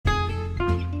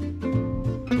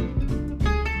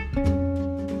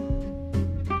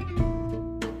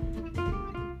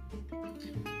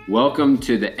Welcome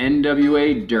to the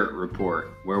NWA Dirt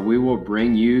Report, where we will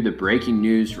bring you the breaking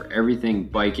news for everything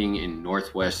biking in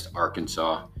Northwest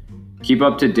Arkansas. Keep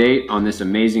up to date on this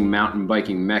amazing mountain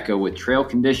biking mecca with trail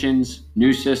conditions,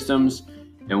 new systems,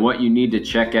 and what you need to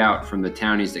check out from the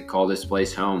townies that call this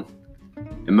place home.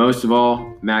 And most of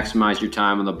all, maximize your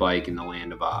time on the bike in the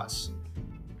land of Oz.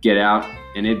 Get out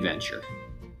and adventure.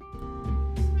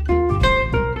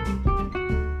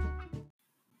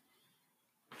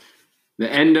 The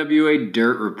NWA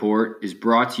Dirt Report is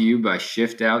brought to you by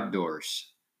Shift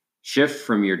Outdoors. Shift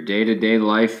from your day-to-day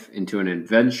life into an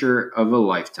adventure of a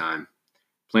lifetime.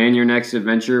 Plan your next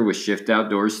adventure with Shift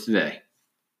Outdoors today.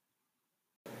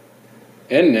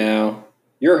 And now,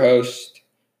 your host,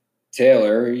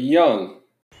 Taylor Young.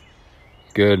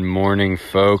 Good morning,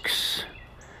 folks,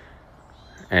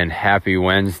 and happy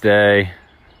Wednesday.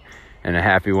 And a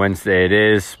happy Wednesday it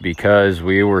is because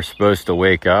we were supposed to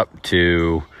wake up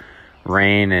to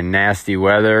rain and nasty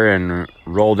weather and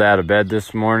rolled out of bed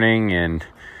this morning, and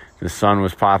the sun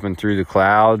was popping through the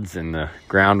clouds and the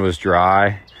ground was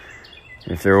dry.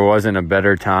 If there wasn't a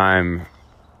better time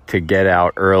to get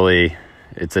out early,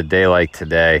 it's a day like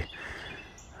today.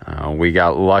 We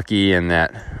got lucky and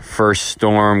that first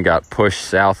storm got pushed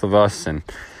south of us, and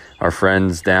our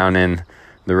friends down in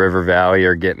the River Valley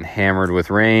are getting hammered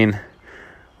with rain,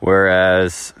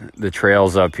 whereas the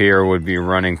trails up here would be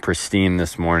running pristine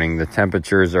this morning. The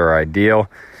temperatures are ideal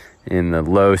in the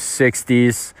low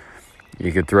 60s.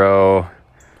 You could throw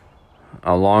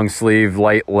a long sleeve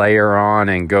light layer on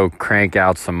and go crank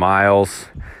out some miles.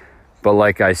 But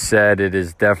like I said, it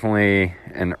is definitely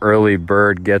an early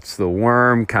bird gets the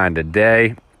worm kind of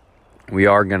day. We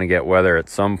are going to get weather at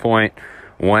some point.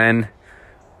 When?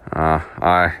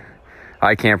 I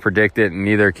can't predict it, and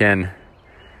neither can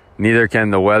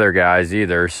the weather guys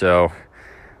either. So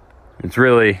it's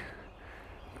really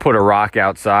put a rock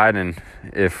outside, and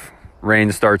if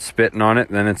rain starts spitting on it,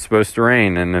 then it's supposed to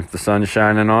rain. And if the sun's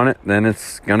shining on it, then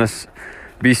it's gonna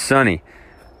be sunny.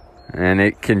 And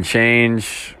it can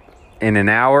change in an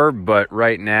hour, but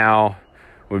right now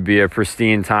would be a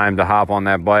pristine time to hop on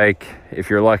that bike. If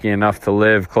you're lucky enough to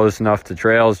live close enough to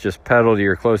trails, just pedal to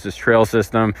your closest trail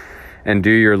system and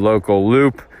do your local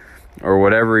loop or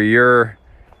whatever your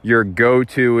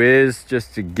go-to is,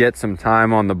 just to get some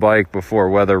time on the bike before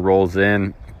weather rolls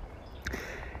in.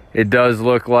 It does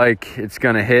look like it's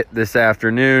going to hit this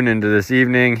afternoon into this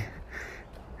evening,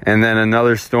 and then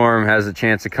another storm has a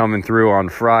chance of coming through on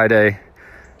Friday.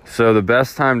 So the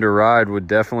best time to ride would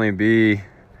definitely be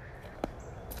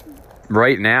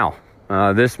right now,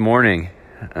 this morning.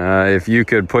 If you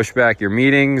could push back your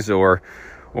meetings or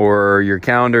your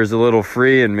calendar's a little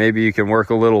free and maybe you can work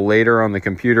a little later on the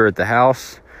computer at the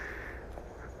house,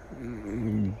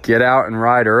 get out and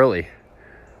ride early.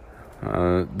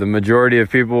 The majority of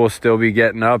people will still be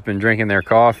getting up and drinking their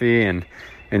coffee and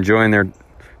enjoying their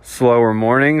slower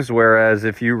mornings, whereas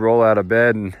if you roll out of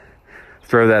bed and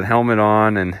throw that helmet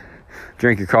on and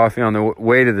drink your coffee on the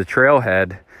way to the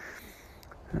trailhead,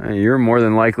 you're more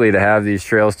than likely to have these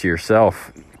trails to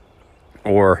yourself,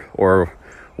 or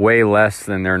way less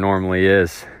than there normally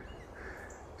is.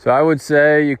 So I would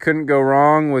say you couldn't go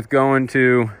wrong with going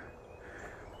to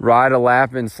ride a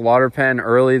lap in Slaughter Pen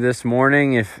early this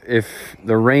morning. If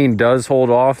the rain does hold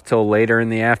off till later in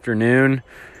the afternoon,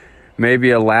 maybe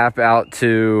a lap out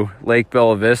to Lake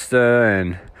Bella Vista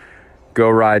and go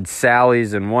ride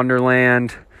Sally's in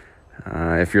Wonderland.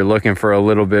 If you're looking for a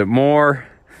little bit more,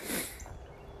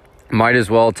 might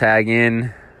as well tag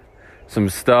in some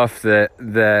stuff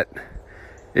that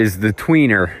is the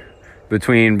tweener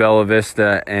between Bella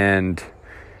Vista and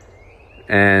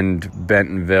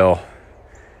Bentonville.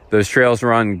 Those trails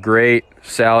run great.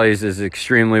 Sally's is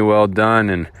extremely well done,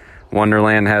 and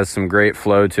Wonderland has some great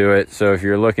flow to it. So if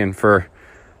you're looking for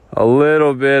a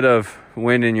little bit of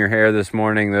wind in your hair this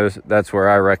morning, that's where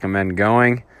I recommend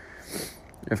going.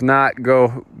 If not,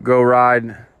 go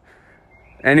ride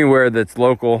anywhere that's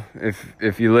local.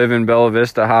 If you live in Bella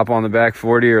Vista, hop on the back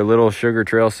 40 or Little Sugar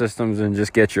Trail Systems and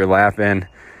just get your lap in.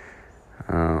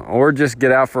 Or just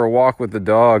get out for a walk with the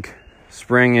dog.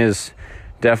 Spring is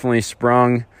definitely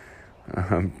sprung.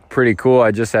 Pretty cool.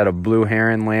 I just had a blue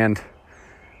heron land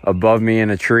above me in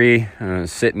a tree,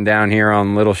 sitting down here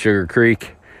on Little Sugar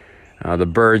Creek. The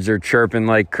birds are chirping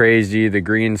like crazy. The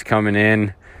green's coming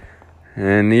in.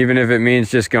 And even if it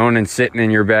means just going and sitting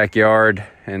in your backyard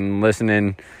and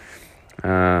listening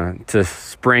to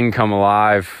spring come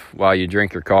alive while you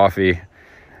drink your coffee,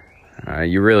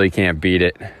 you really can't beat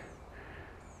it.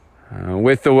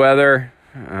 With the weather,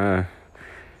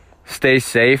 stay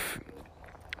safe.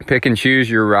 Pick and choose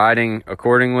your riding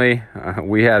accordingly.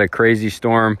 We had a crazy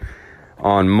storm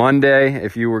on Monday.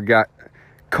 If you got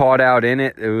caught out in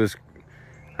it, it was,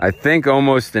 I think,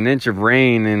 almost an inch of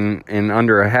rain in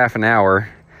under a half an hour,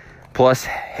 plus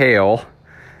hail.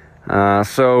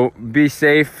 So be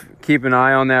safe. Keep an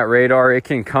eye on that radar. It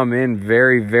can come in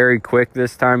very, very quick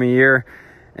this time of year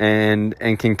and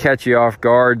can catch you off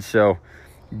guard. So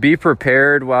be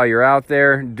prepared while you're out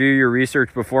there. Do your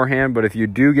research beforehand. But if you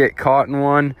do get caught in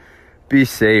one, be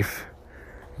safe.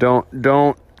 Don't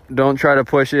try to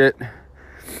push it.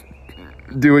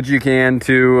 Do what you can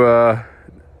to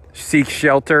seek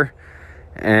shelter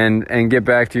and get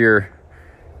back to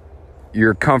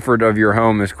your comfort of your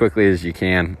home as quickly as you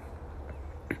can.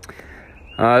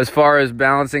 As far as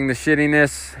balancing the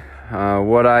shittiness,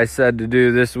 what I said to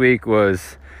do this week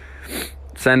was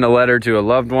send a letter to a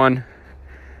loved one.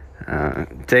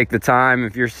 Take the time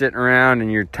if you're sitting around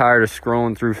and you're tired of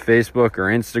scrolling through Facebook or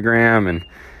Instagram, and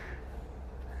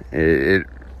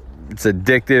it's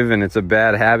addictive and it's a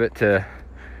bad habit to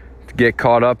get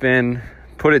caught up in.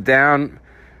 Put it down,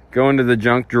 go into the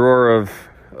junk drawer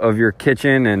of your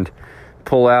kitchen and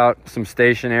pull out some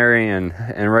stationery and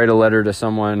write a letter to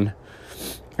someone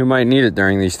who might need it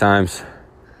during these times.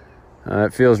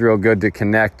 It feels real good to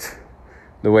connect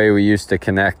the way we used to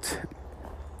connect.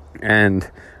 And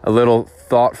a little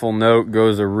thoughtful note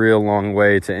goes a real long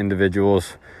way to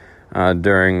individuals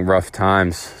during rough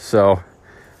times. So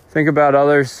think about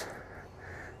others.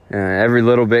 Every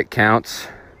little bit counts.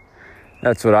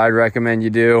 That's what I'd recommend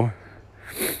you do.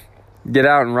 Get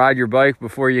out and ride your bike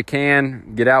before you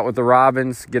can. Get out with the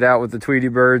robins. Get out with the Tweety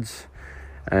birds.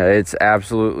 It's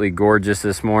absolutely gorgeous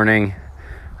this morning.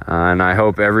 And I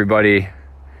hope everybody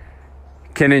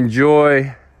can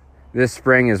enjoy this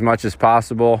spring as much as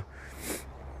possible.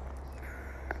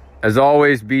 As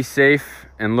always, be safe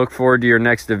and look forward to your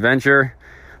next adventure.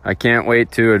 I can't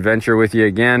wait to adventure with you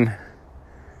again.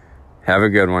 Have a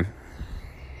good one.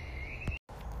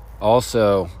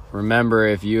 Also, remember,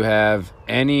 if you have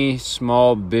any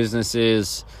small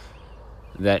businesses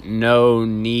that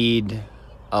need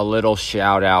a little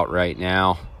shout out right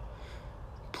now,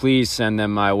 please send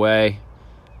them my way.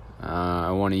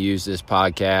 I want to use this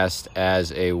podcast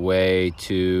as a way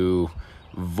to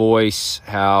voice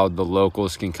how the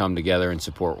locals can come together and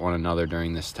support one another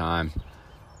during this time.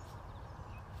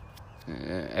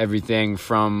 Everything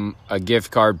from a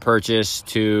gift card purchase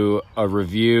to a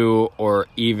review or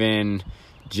even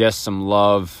just some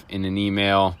love in an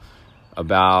email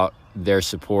about their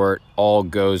support all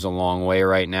goes a long way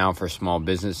right now for small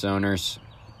business owners.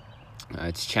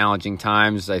 It's challenging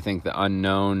times. I think the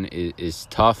unknown is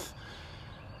tough,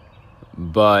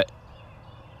 but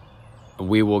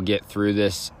we will get through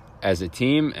this as a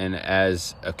team and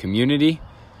as a community.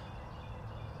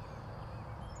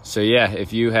 So yeah,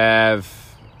 if you have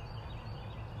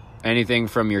anything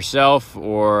from yourself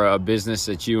or a business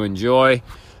that you enjoy,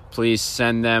 please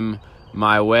send them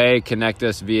my way. Connect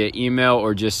us via email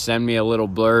or just send me a little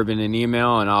blurb in an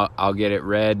email and I'll get it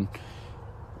read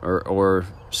or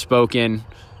spoken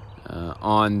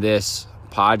on this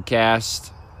podcast.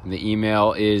 The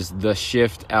email is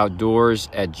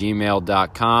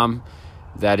theshiftoutdoors@gmail.com.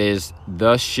 That is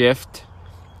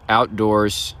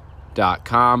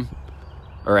theshiftoutdoors.com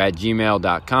or at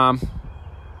gmail.com.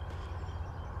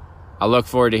 I look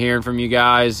forward to hearing from you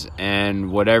guys,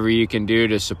 and whatever you can do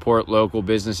to support local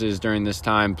businesses during this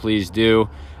time, please do.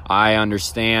 I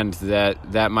understand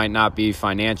that might not be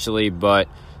financially, but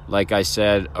like I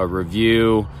said, a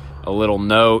review, a little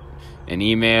note, an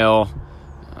email,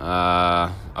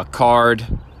 a card,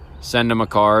 send them a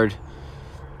card,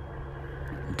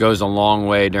 goes a long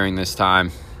way during this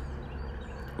time.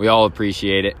 We all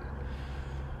appreciate it.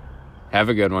 Have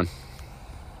a good one.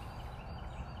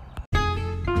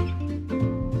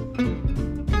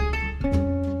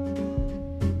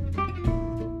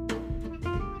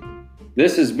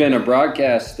 This has been a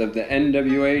broadcast of the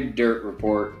NWA Dirt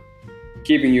Report,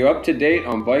 keeping you up to date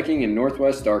on biking in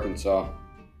Northwest Arkansas.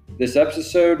 This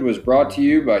episode was brought to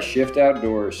you by Shift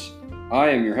Outdoors. I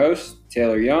am your host,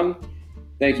 Taylor Young.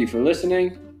 Thank you for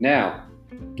listening. Now,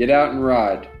 get out and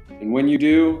ride. And when you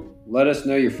do, let us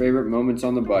know your favorite moments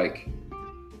on the bike.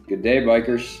 Good day,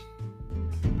 bikers.